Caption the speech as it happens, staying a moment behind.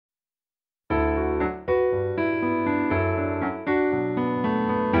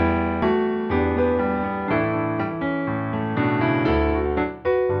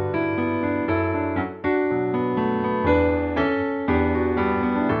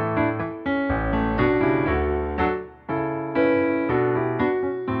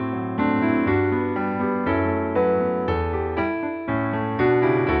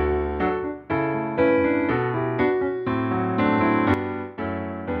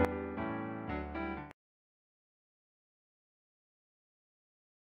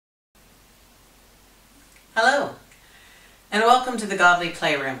and welcome to the Godly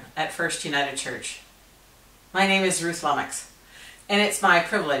Playroom at First United Church. My name is Ruth Lummox, and it's my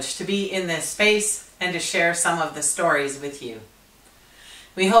privilege to be in this space and to share some of the stories with you.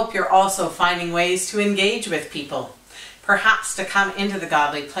 We hope you're also finding ways to engage with people, perhaps to come into the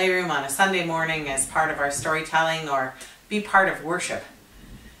Godly Playroom on a Sunday morning as part of our storytelling or be part of worship.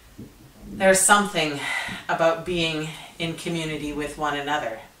 There's something about being in community with one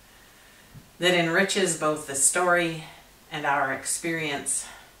another that enriches both the story and our experience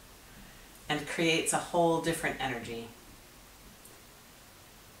and creates a whole different energy.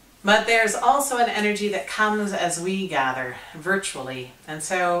 But there's also an energy that comes as we gather virtually. And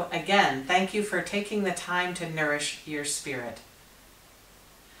so again, thank you for taking the time to nourish your spirit.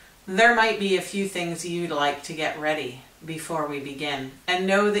 There might be a few things you'd like to get ready before we begin, and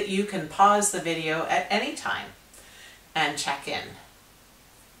know that you can pause the video at any time and check in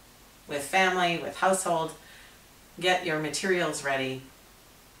with family, with household, get your materials ready.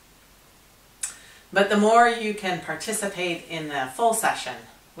 But the more you can participate in the full session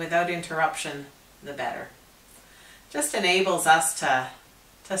without interruption, the better. Just enables us to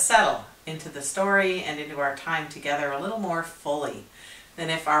settle into the story and into our time together a little more fully than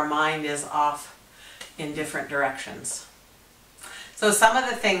if our mind is off in different directions. So some of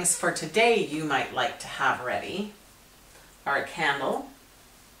the things for today you might like to have ready are a candle,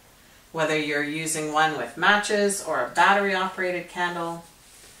 whether you're using one with matches or a battery-operated candle.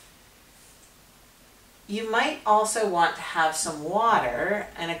 You might also want to have some water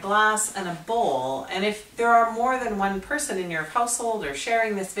and a glass and a bowl. And if there are more than one person in your household or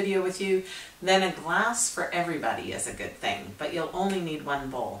sharing this video with you, then a glass for everybody is a good thing, but you'll only need one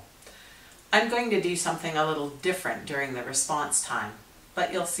bowl. I'm going to do something a little different during the response time,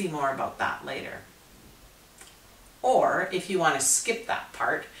 but you'll see more about that later. Or if you want to skip that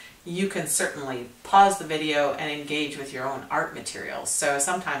part, you can certainly pause the video and engage with your own art materials. So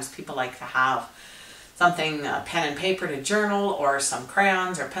sometimes people like to have something, pen and paper to journal, or some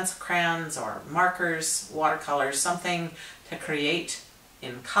crayons or pencil crayons or markers, watercolors, something to create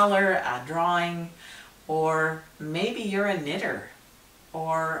in color, a drawing, or maybe you're a knitter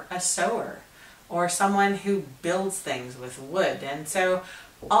or a sewer or someone who builds things with wood. And so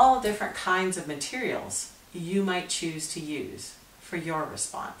all different kinds of materials you might choose to use for your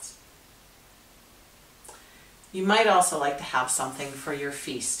response. You might also like to have something for your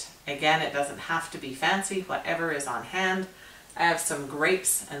feast. Again, it doesn't have to be fancy, whatever is on hand. I have some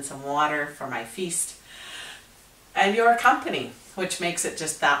grapes and some water for my feast, and your company, which makes it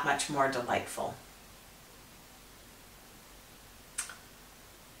just that much more delightful.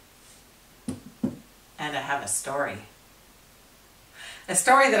 And I have a story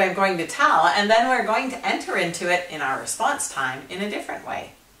that I'm going to tell, and then we're going to enter into it in our response time in a different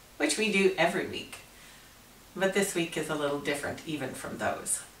way, which we do every week. But this week is a little different even from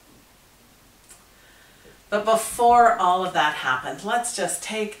those. But before all of that happens, let's just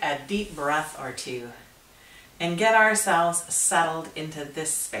take a deep breath or two and get ourselves settled into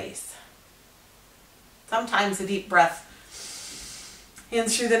this space. Sometimes a deep breath in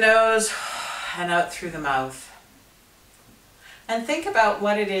through the nose and out through the mouth. And think about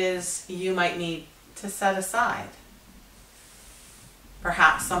what it is you might need to set aside.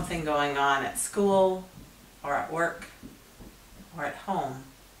 Perhaps something going on at school or at work or at home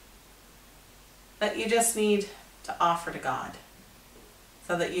that you just need to offer to God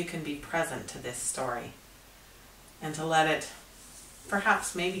so that you can be present to this story and to let it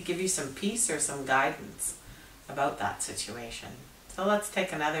perhaps maybe give you some peace or some guidance about that situation. So let's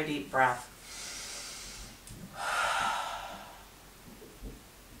take another deep breath.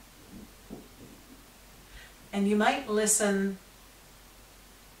 And you might listen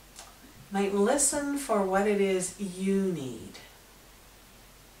for what it is you need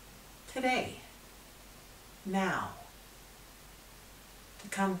today, now, to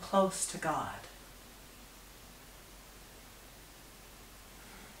come close to God.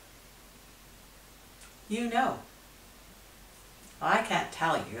 You know. Well, I can't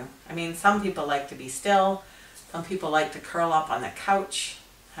tell you. I mean, some people like to be still. Some people like to curl up on the couch,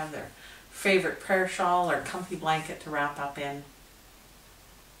 have their favorite prayer shawl or comfy blanket to wrap up in.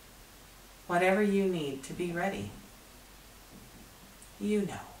 Whatever you need to be ready, you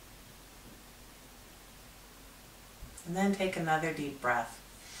know. And then take another deep breath.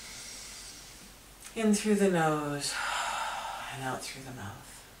 In through the nose and out through the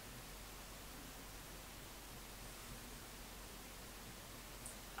mouth.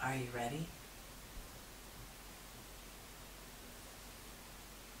 Are you ready?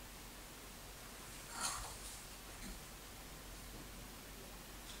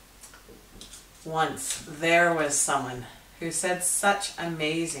 Once there was someone who said such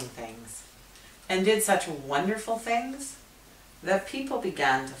amazing things and did such wonderful things that people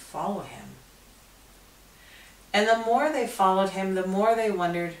began to follow him. And the more they followed him, the more they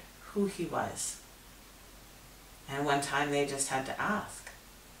wondered who he was. And one time they just had to ask,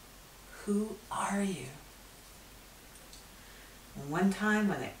 "Who are you?" And one time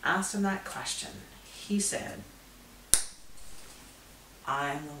when they asked him that question, he said,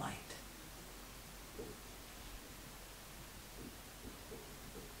 "I am the light."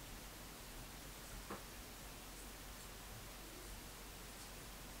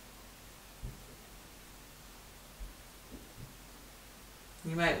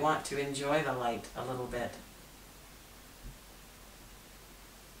 You might want to enjoy the light a little bit.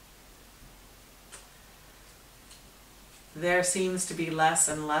 There seems to be less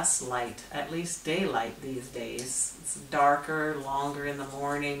and less light, at least daylight these days. It's darker, longer in the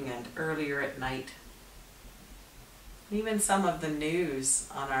morning and earlier at night. Even some of the news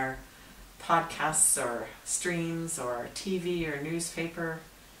on our podcasts or streams or TV or newspaper,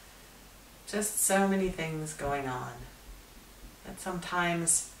 just so many things going on that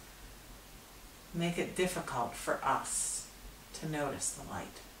sometimes make it difficult for us to notice the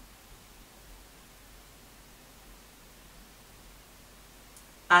light.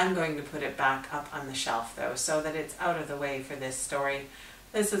 I'm going to put it back up on the shelf though, so that it's out of the way for this story.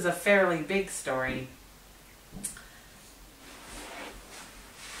 This is a fairly big story.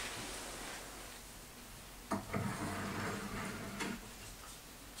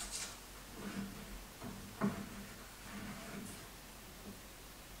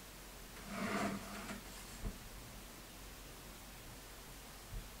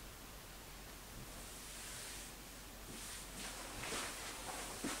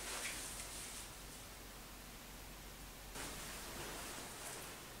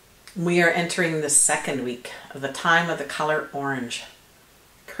 We are entering the second week of the time of the color orange,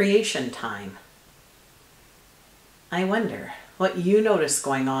 creation time. I wonder what you notice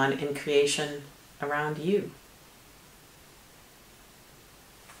going on in creation around you.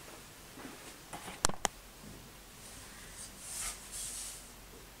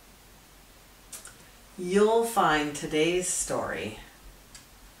 You'll find today's story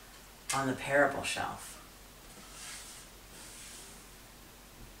on the parable shelf.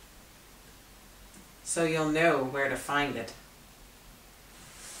 So you'll know where to find it.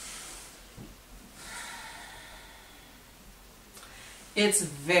 It's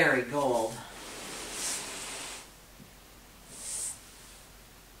very gold.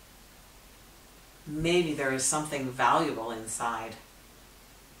 Maybe there is something valuable inside.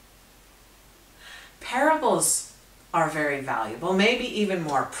 Parables are very valuable, maybe even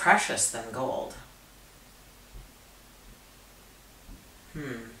more precious than gold.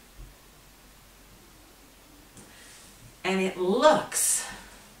 And it looks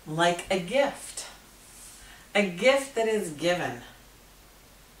like a gift that is given.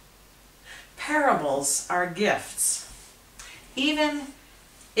 Parables are gifts. Even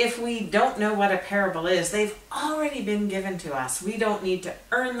if we don't know what a parable is, they've already been given to us. We don't need to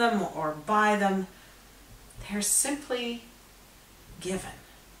earn them or buy them. They're simply given.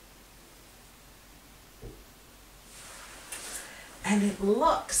 And it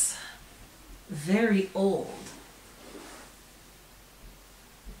looks very old.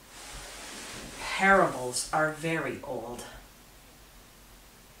 Parables are very old.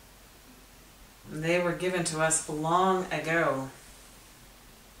 They were given to us long ago.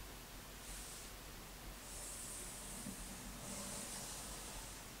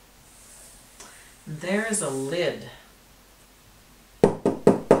 There is a lid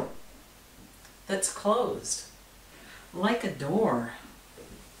that's closed, like a door.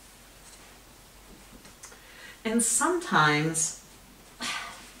 And sometimes,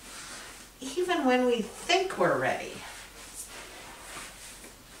 even when we think we're ready,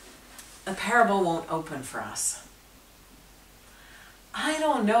 the parable won't open for us. I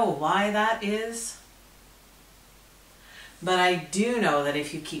don't know why that is, but I do know that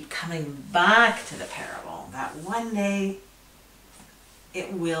if you keep coming back to the parable, that one day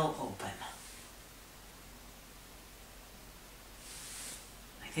it will open.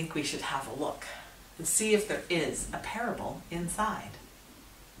 I think we should have a look and see if there is a parable inside.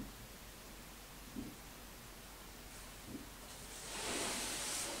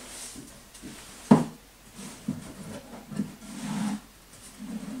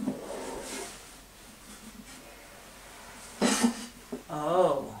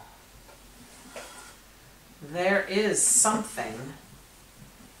 Oh, there is something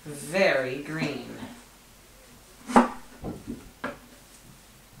very green.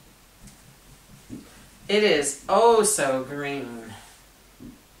 It is oh so green.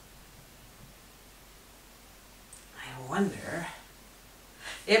 I wonder,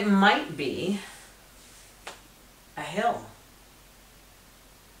 it might be a hill.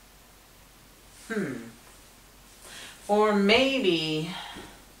 Or maybe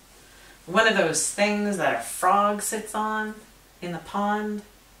one of those things that a frog sits on in the pond.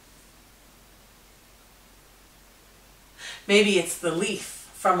 Maybe it's the leaf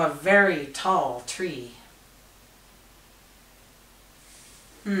from a very tall tree.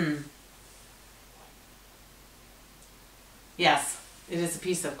 Yes, it is a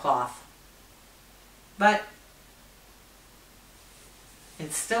piece of cloth. But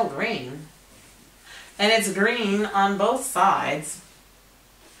it's still green. And it's green on both sides.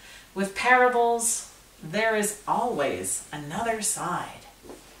 With parables, there is always another side.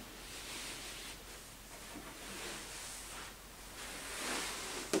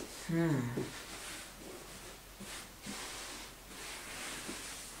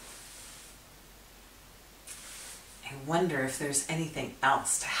 I wonder if there's anything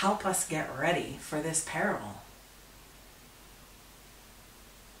else to help us get ready for this parable.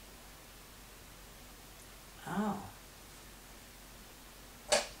 Oh.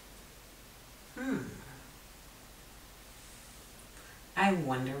 I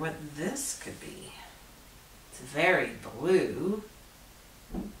wonder what this could be. It's very blue.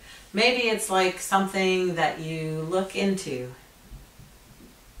 Maybe it's like something that you look into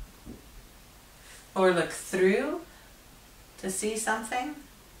or look through to see something.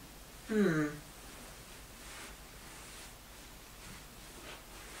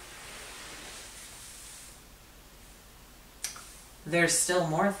 There's still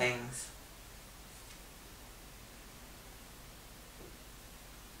more things.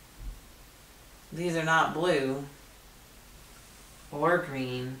 These are not blue or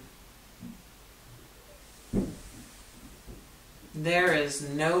green. There is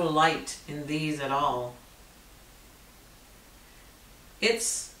no light in these at all.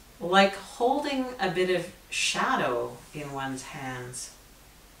 It's like holding a bit of shadow in one's hands.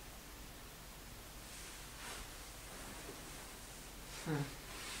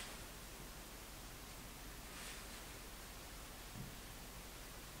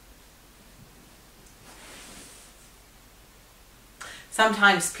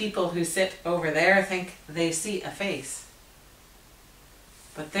 Sometimes people who sit over there think they see a face.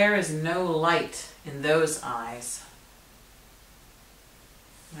 But there is no light in those eyes.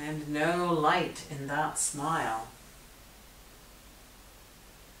 And no light in that smile.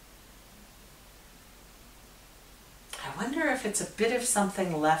 I wonder if it's a bit of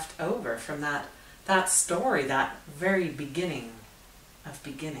something left over from that story, that very beginning of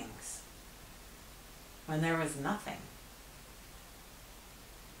beginnings, when there was nothing.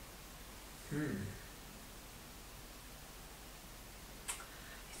 I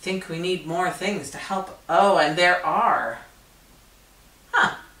think we need more things to help. Oh, and there are.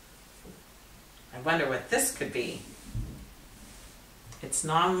 I wonder what this could be. It's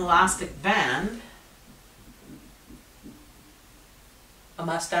not an elastic band. A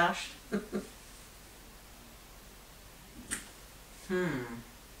mustache.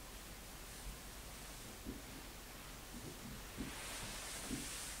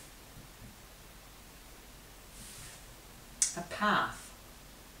 A path.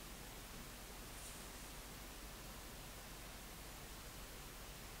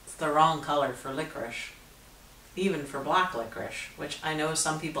 It's the wrong color for licorice. Even for black licorice, which I know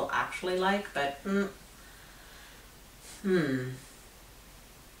some people actually like, but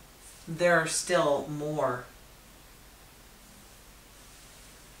there are still more.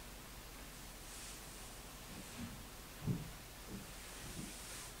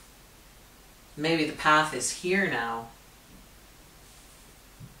 Maybe the path is here now.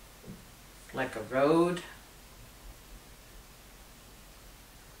 Like a road.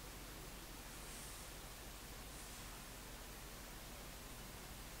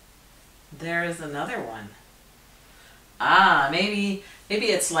 There is another one. Maybe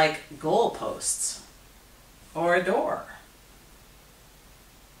it's like goalposts or a door.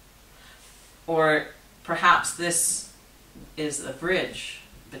 Or perhaps this is a bridge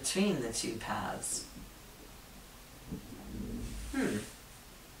between the two paths.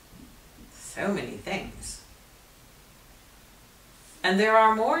 So many things. And there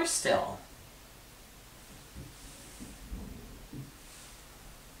are more still.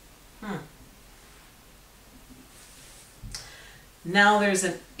 Now there's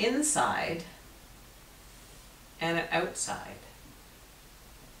an inside and an outside.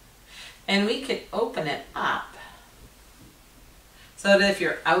 And we could open it up So that if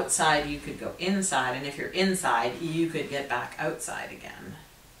you're outside, you could go inside, and if you're inside, you could get back outside again.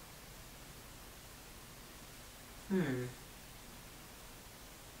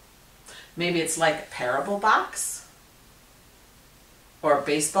 Maybe it's like a parable box or a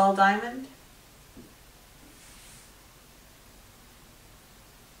baseball diamond.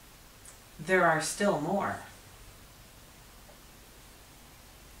 There are still more.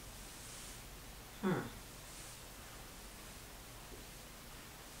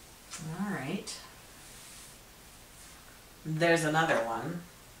 All right. There's another one.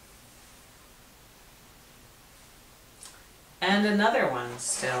 And another one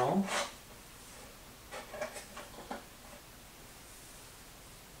still.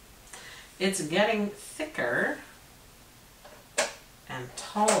 It's getting thicker and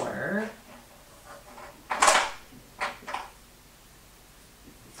taller.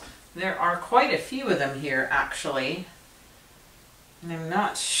 There are quite a few of them here, actually. And I'm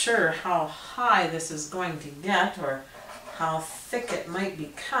not sure how high this is going to get or how thick it might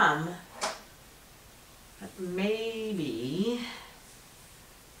become. But maybe...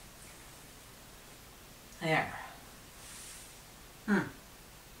 There.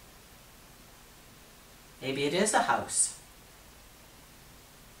 Maybe it is a house.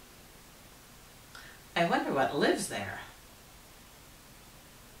 I wonder what lives there.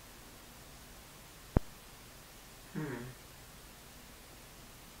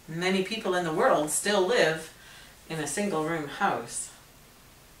 Many people in the world still live in a single-room house.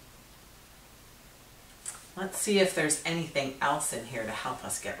 Let's see if there's anything else in here to help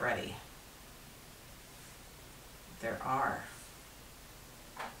us get ready. There are.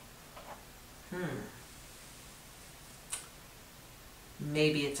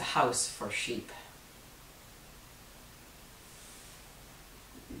 Maybe it's a house for sheep.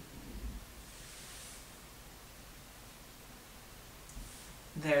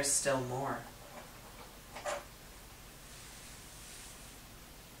 There's still more.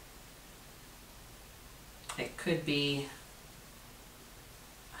 It could be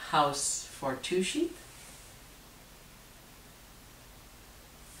a house for 2 sheep.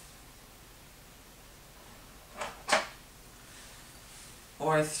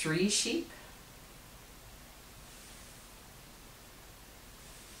 Or 3 sheep.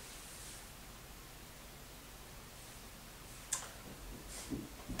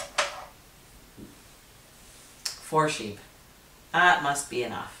 Four sheep. That must be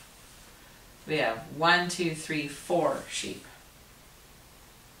enough. We have 1, 2, 3, 4 sheep.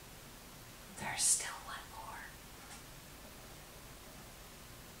 There's still one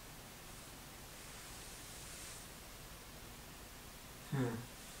more.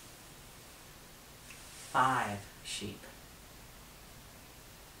 5 sheep.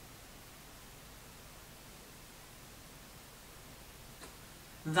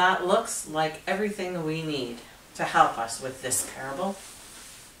 That looks like everything we need to help us with this parable.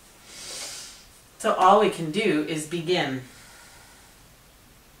 So all we can do is begin.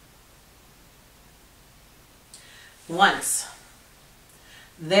 Once,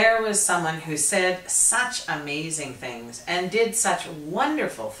 there was someone who said such amazing things and did such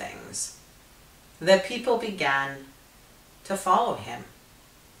wonderful things that people began to follow him.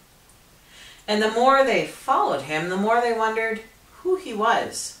 And the more they followed him, the more they wondered who he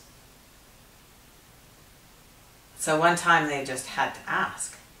was. So one time they just had to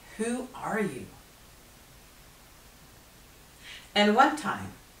ask, "Who are you?" And one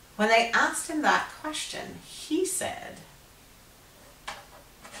time, when they asked him that question, he said,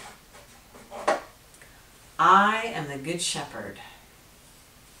 "I am the Good Shepherd.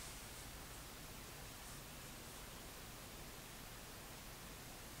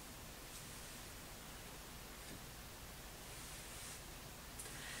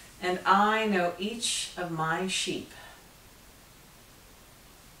 And I know each of my sheep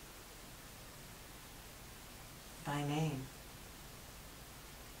by name.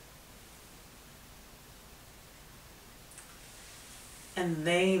 And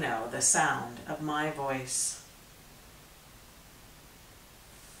they know the sound of my voice.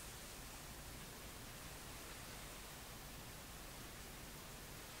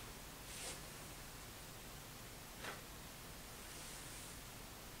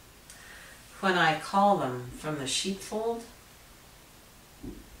 When I call them from the sheepfold,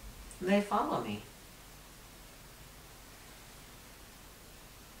 they follow me.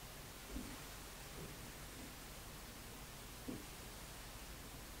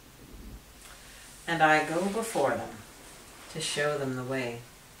 And I go before them to show them the way.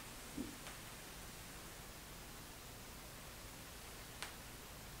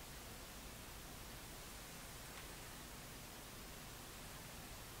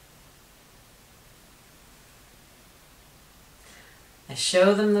 I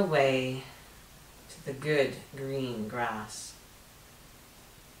show them the way to the good green grass.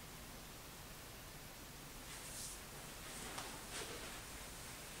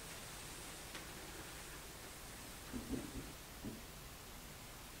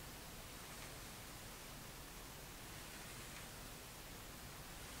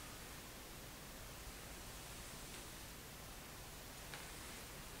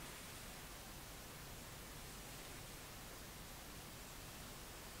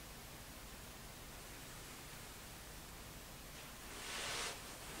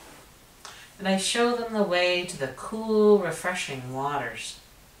 And I show them the way to the cool, refreshing waters.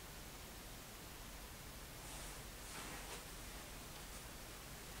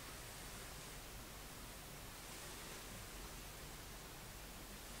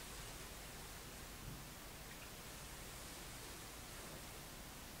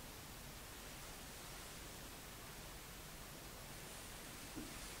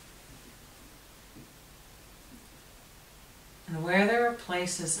 And where there are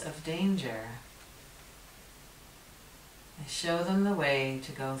places of danger, I show them the way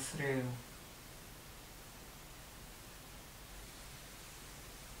to go through.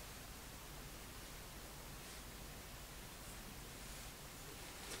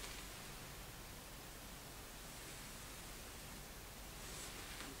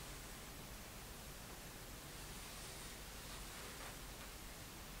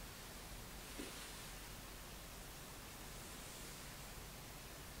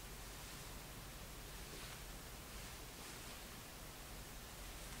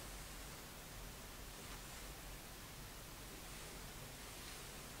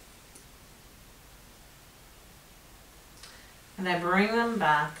 And I bring them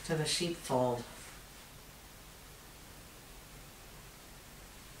back to the sheepfold.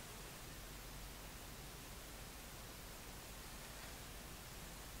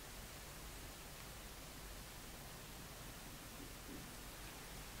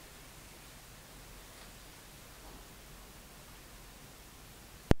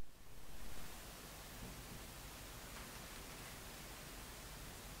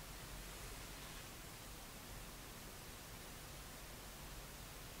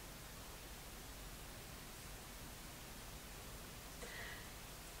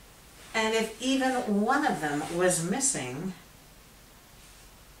 And if even one of them was missing,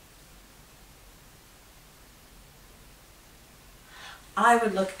 I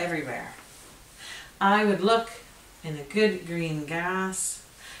would look everywhere. I would look in the good green grass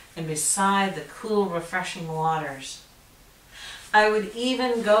and beside the cool, refreshing waters. I would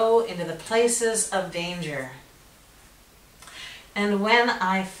even go into the places of danger. And when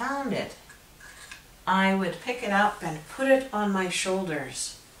I found it, I would pick it up and put it on my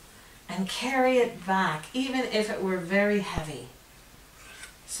shoulders and carry it back, even if it were very heavy,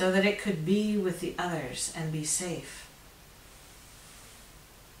 so that it could be with the others and be safe.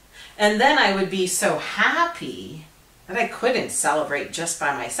 And then I would be so happy that I couldn't celebrate just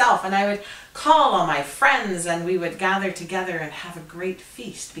by myself, and I would call all my friends and we would gather together and have a great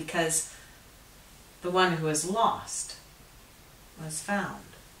feast because the one who was lost was found.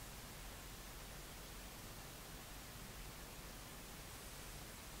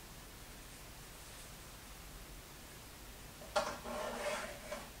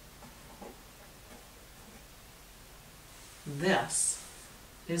 This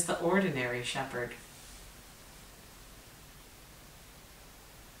is the ordinary shepherd.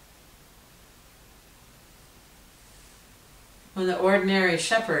 When the ordinary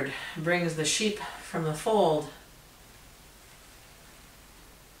shepherd brings the sheep from the fold,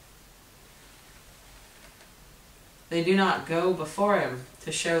 they do not go before him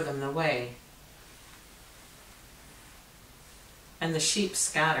to show them the way, and the sheep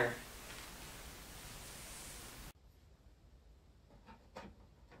scatter.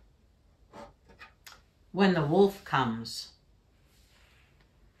 When the wolf comes,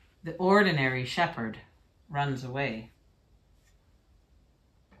 the ordinary shepherd runs away.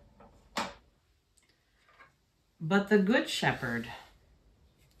 But the good shepherd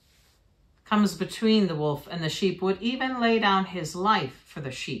comes between the wolf and the sheep, would even lay down his life for the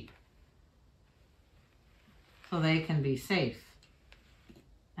sheep, so they can be safe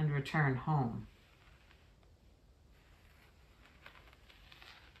and return home.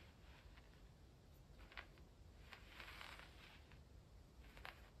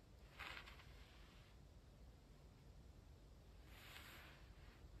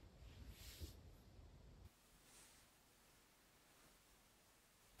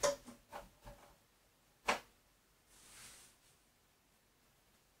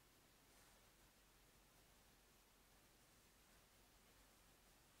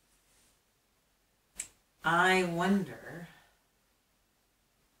 I wonder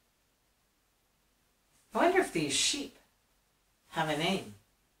if these sheep have a name.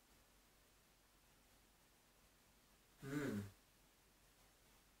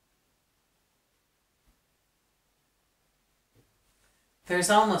 There's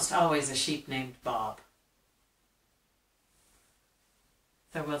almost always a sheep named Bob.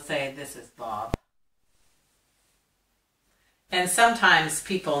 So we'll say this is Bob. And sometimes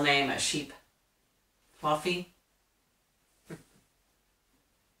people name a sheep Fluffy.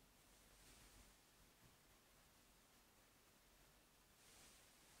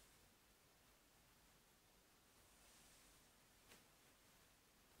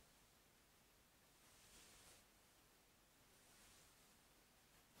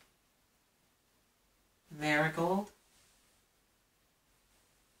 Marigold,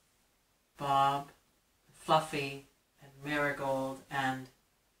 Bob, Fluffy, and Marigold, and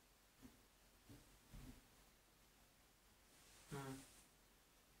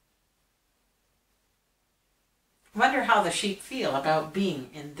wonder how the sheep feel about being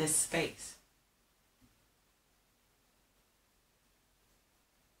in this space.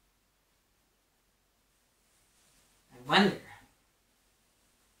 I wonder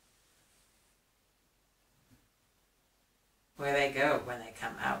where they go when they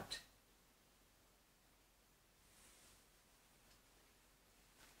come out.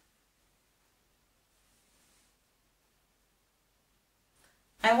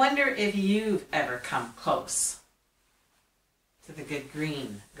 I wonder if you've ever come close to the good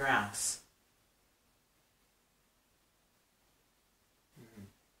green grass.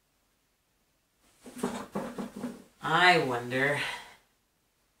 I wonder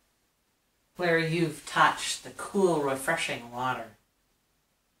where you've touched the cool, refreshing water.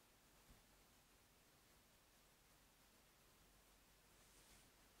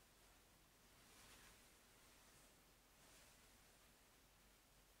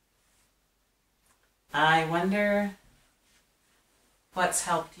 I wonder what's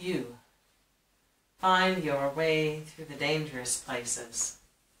helped you find your way through the dangerous places.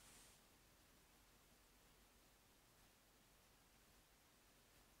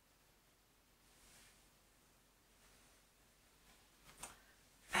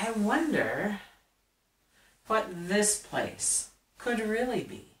 I wonder what this place could really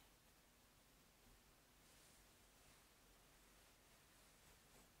be.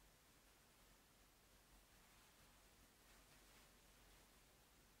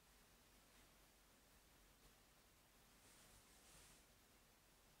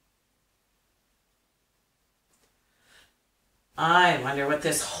 I wonder what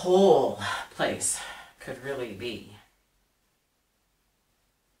this whole place could really be.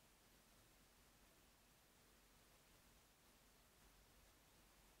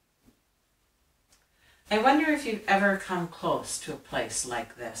 I wonder if you've ever come close to a place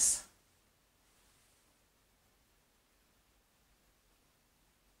like this.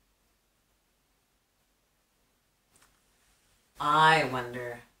 I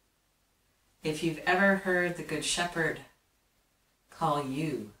wonder if you've ever heard the Good Shepherd call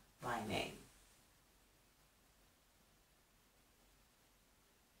you by name.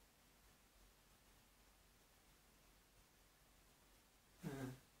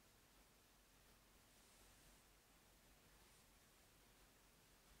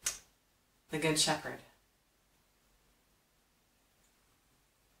 The Good Shepherd.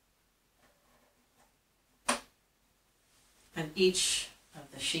 And each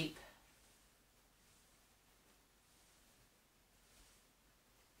of the sheep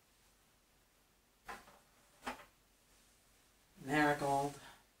Marigold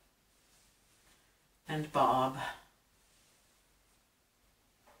and Bob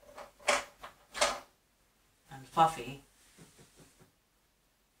and Fluffy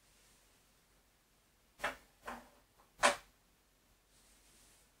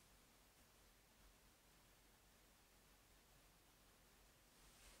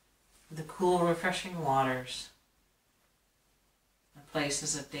the cool, refreshing waters, the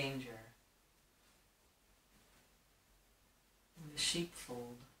places of danger, the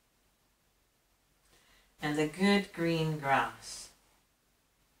sheepfold, and the good green grass.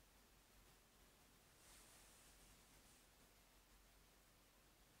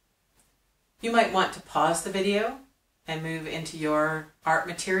 You might want to pause the video and move into your art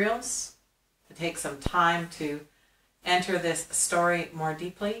materials to take some time to enter this story more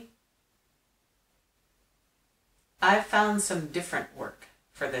deeply. I've found some different work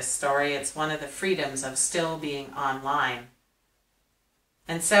for this story. It's one of the freedoms of still being online.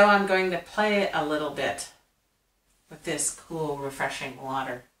 And so I'm going to play it a little bit with this cool, refreshing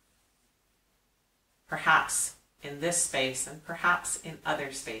water. perhaps in this space and perhaps in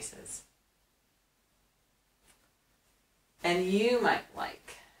other spaces. And you might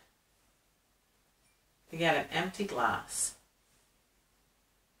like to get an empty glass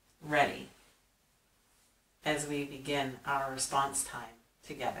ready as we begin our response time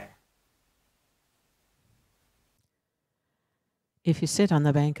together. If you sit on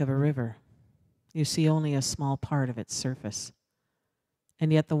the bank of a river, you see only a small part of its surface,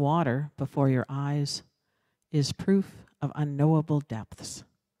 and yet the water before your eyes is proof of unknowable depths.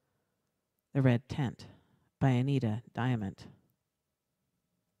 The Red Tent by Anita Diamant.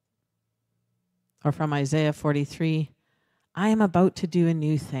 Or from Isaiah 43, I am about to do a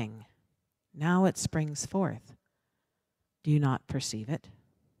new thing. Now it springs forth. Do you not perceive it?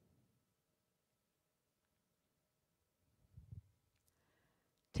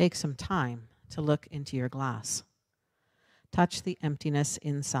 Take some time to look into your glass. Touch the emptiness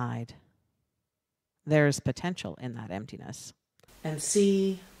inside. There is potential in that emptiness. And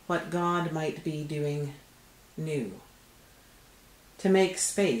see what God might be doing new. To make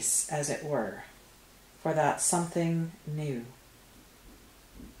space, as it were, for that something new.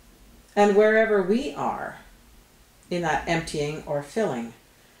 And wherever we are in that emptying or filling,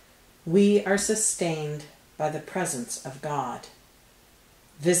 we are sustained by the presence of God,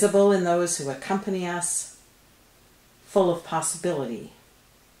 visible in those who accompany us, full of possibility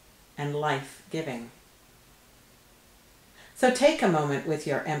and life-giving. So take a moment with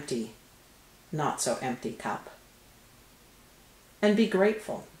your empty, not so empty cup and be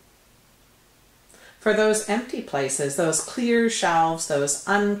grateful for those empty places, those clear shelves, those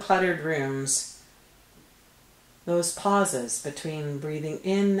uncluttered rooms, those pauses between breathing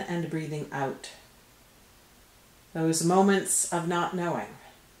in and breathing out, those moments of not knowing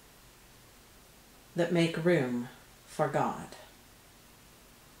that make room for God.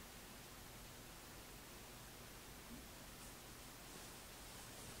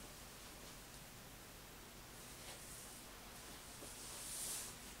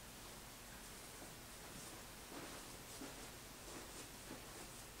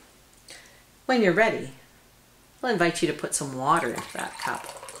 When you're ready, I'll invite you to put some water into that cup.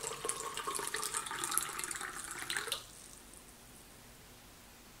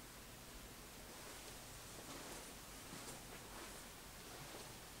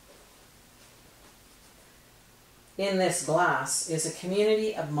 In this glass is a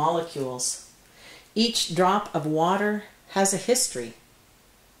community of molecules. Each drop of water has a history.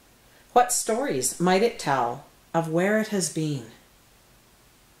 What stories might it tell of where it has been?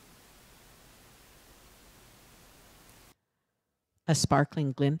 A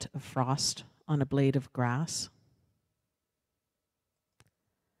sparkling glint of frost on a blade of grass.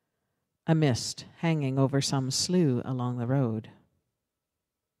 A mist hanging over some slough along the road.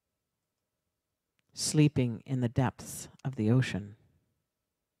 Sleeping in the depths of the ocean.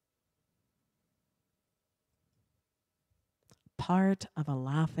 Part of a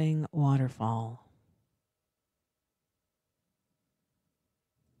laughing waterfall.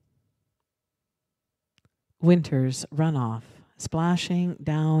 Winter's runoff splashing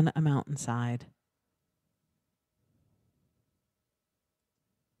down a mountainside.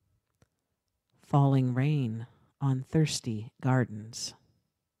 Falling rain on thirsty gardens.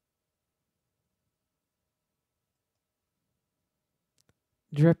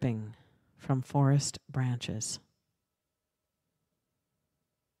 Dripping from forest branches.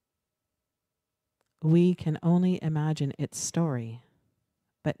 We can only imagine its story,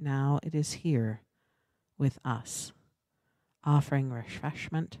 but now it is here with us, offering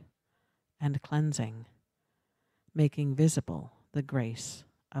refreshment and cleansing, making visible the grace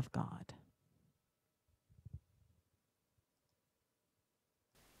of God.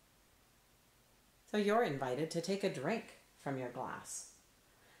 So you're invited to take a drink from your glass,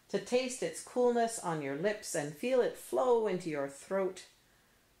 to taste its coolness on your lips and feel it flow into your throat,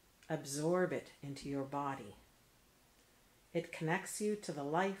 absorb it into your body. It connects you to the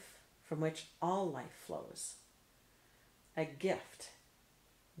life from which all life flows, a gift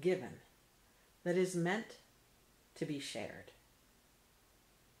given that is meant to be shared.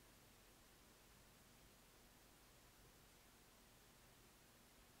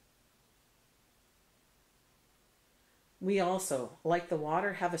 We also, like the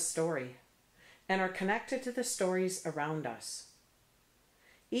water, have a story and are connected to the stories around us.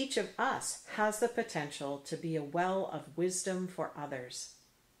 Each of us has the potential to be a well of wisdom for others,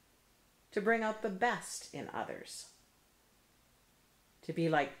 to bring out the best in others, to be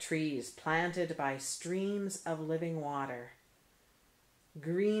like trees planted by streams of living water,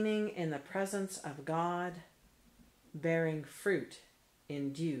 greening in the presence of God, bearing fruit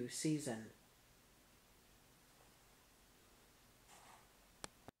in due season.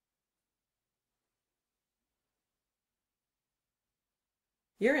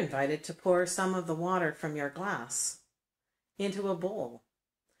 you're invited to pour some of the water from your glass into a bowl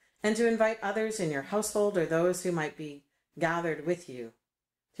and to invite others in your household or those who might be gathered with you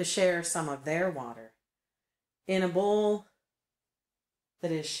to share some of their water in a bowl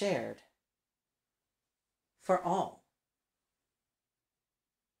that is shared for all.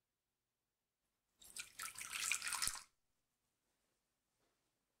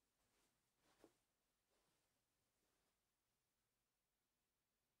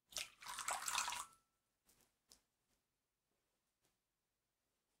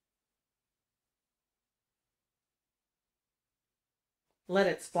 Let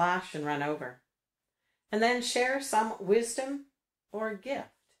it splash and run over. And then share some wisdom or gift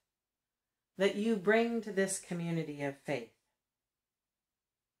that you bring to this community of faith.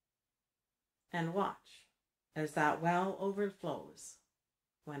 And watch as that well overflows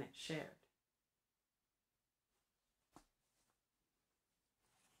when it's shared.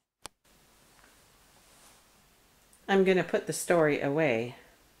 I'm going to put the story away.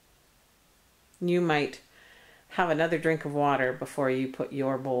 You might have another drink of water before you put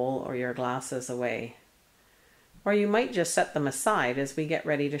your bowl or your glasses away. Or you might just set them aside as we get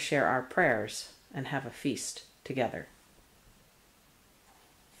ready to share our prayers and have a feast together.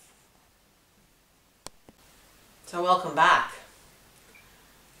 So welcome back.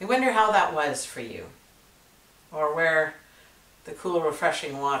 I wonder how that was for you, or where the cool,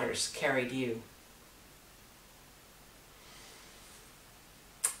 refreshing waters carried you.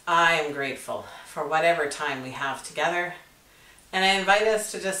 I am grateful for whatever time we have together, and I invite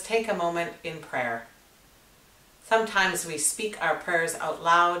us to just take a moment in prayer. Sometimes we speak our prayers out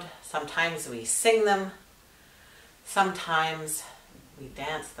loud, sometimes we sing them, sometimes we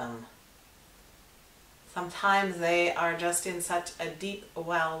dance them. Sometimes they are just in such a deep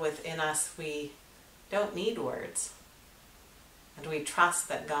well within us we don't need words. And we trust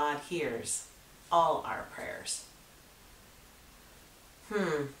that God hears all our prayers.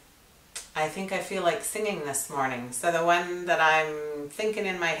 I think I feel like singing this morning. So the one that I'm thinking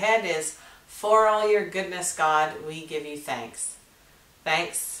in my head is, "For all your goodness, God, we give you thanks.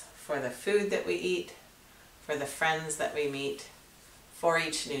 Thanks for the food that we eat, for the friends that we meet, for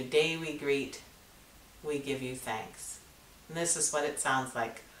each new day we greet. We give you thanks." And this is what it sounds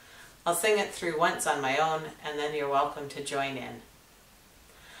like. I'll sing it through once on my own, and then you're welcome to join in.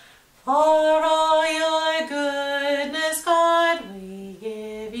 For all your goodness, God, we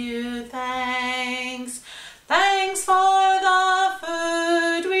give you thanks. Thanks for the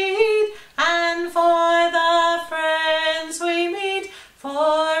food we eat and for the friends we meet.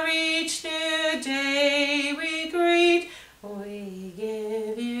 For each new day we greet, we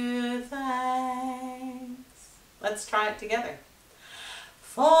give you thanks. Let's try it together.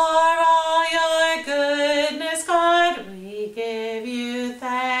 For all your goodness, God, we give you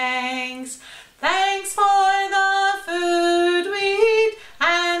thanks. Thanks for the food we eat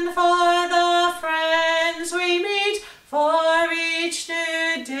and for the friends we meet. For each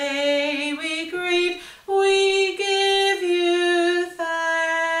new day we greet, we give you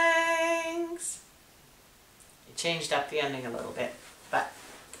thanks. I changed up the ending a little bit, but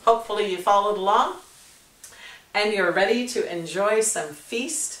hopefully you followed along and you're ready to enjoy some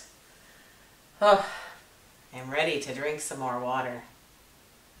feast. Oh, I'm ready to drink some more water.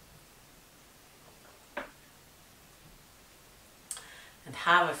 And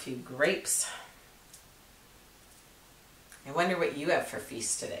have a few grapes. I wonder what you have for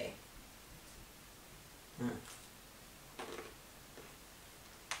feast today.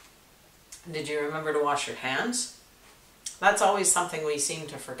 Did you remember to wash your hands? That's always something we seem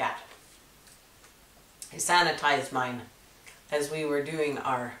to forget. I sanitized mine as we were doing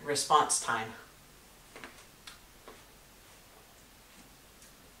our response time.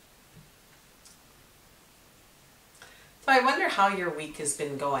 So I wonder how your week has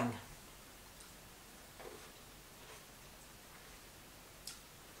been going.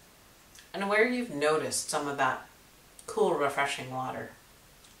 And where you've noticed some of that cool, refreshing water.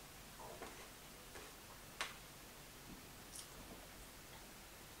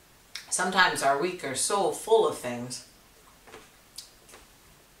 Sometimes our week are so full of things,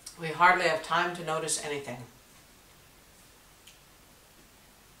 we hardly have time to notice anything.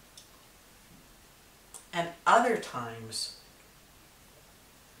 And other times,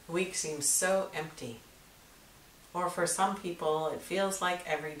 the week seems so empty. Or for some people, it feels like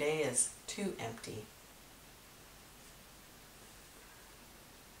every day is too empty.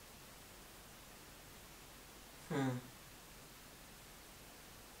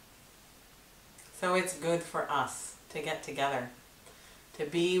 So it's good for us to get together, to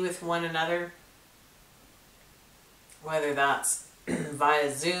be with one another, whether that's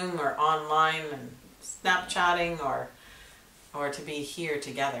via Zoom or online and Snapchatting, or to be here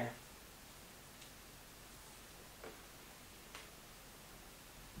together.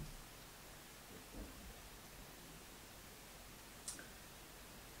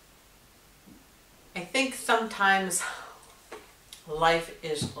 I think sometimes life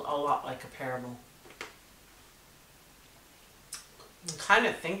is a lot like a parable. We kind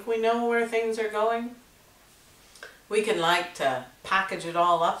of think we know where things are going. We can like to package it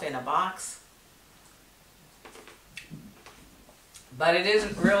all up in a box. But it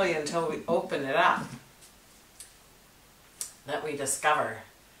isn't really until we open it up that we discover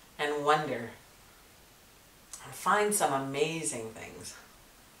and wonder and find some amazing things.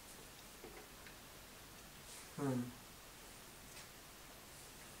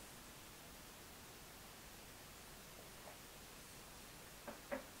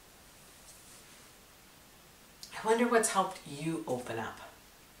 I wonder what's helped you open up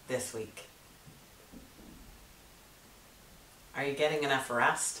this week. Are you getting enough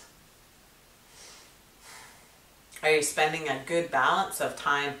rest? Are you spending a good balance of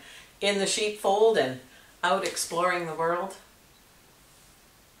time in the sheepfold and out exploring the world?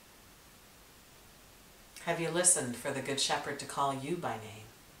 Have you listened for the Good Shepherd to call you by name?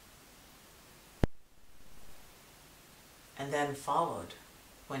 And then followed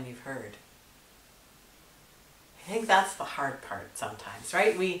when you've heard? I think that's the hard part sometimes,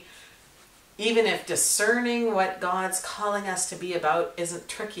 right? Even if discerning what God's calling us to be about isn't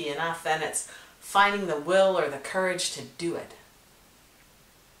tricky enough, then it's finding the will or the courage to do it.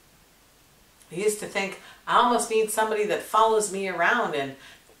 I used to think, I almost need somebody that follows me around and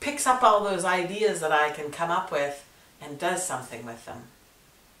picks up all those ideas that I can come up with and does something with them.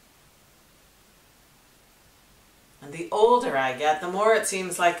 And the older I get, the more it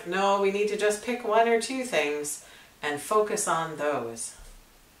seems like, no, we need to just pick one or two things and focus on those,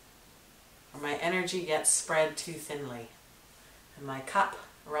 or my energy gets spread too thinly and my cup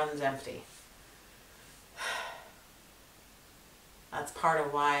runs empty. That's part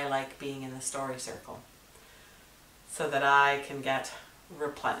of why I like being in the story circle, so that I can get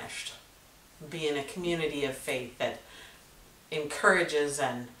replenished, be in a community of faith that encourages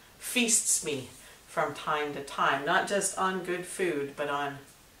and feasts me from time to time, not just on good food, but on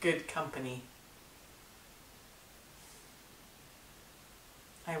good company.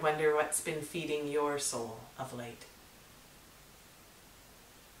 I wonder what's been feeding your soul of late.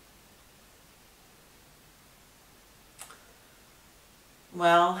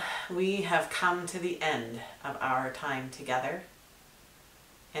 Well, we have come to the end of our time together.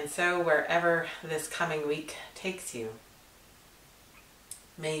 And so wherever this coming week takes you,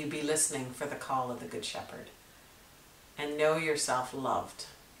 may you be listening for the call of the Good Shepherd and know yourself loved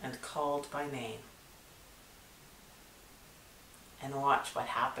and called by name. And watch what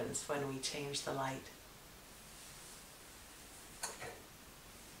happens when we change the light.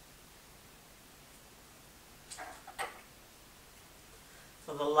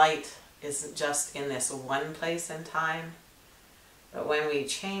 So the light isn't just in this one place in time, but when we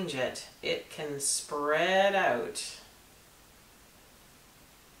change it, it can spread out.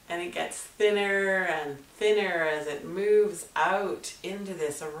 And it gets thinner and thinner as it moves out into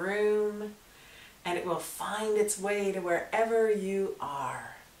this room, and it will find its way to wherever you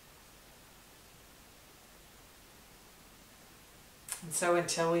are. And so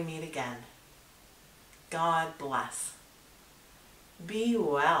until we meet again, God bless. Be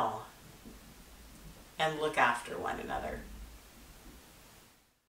well and look after one another.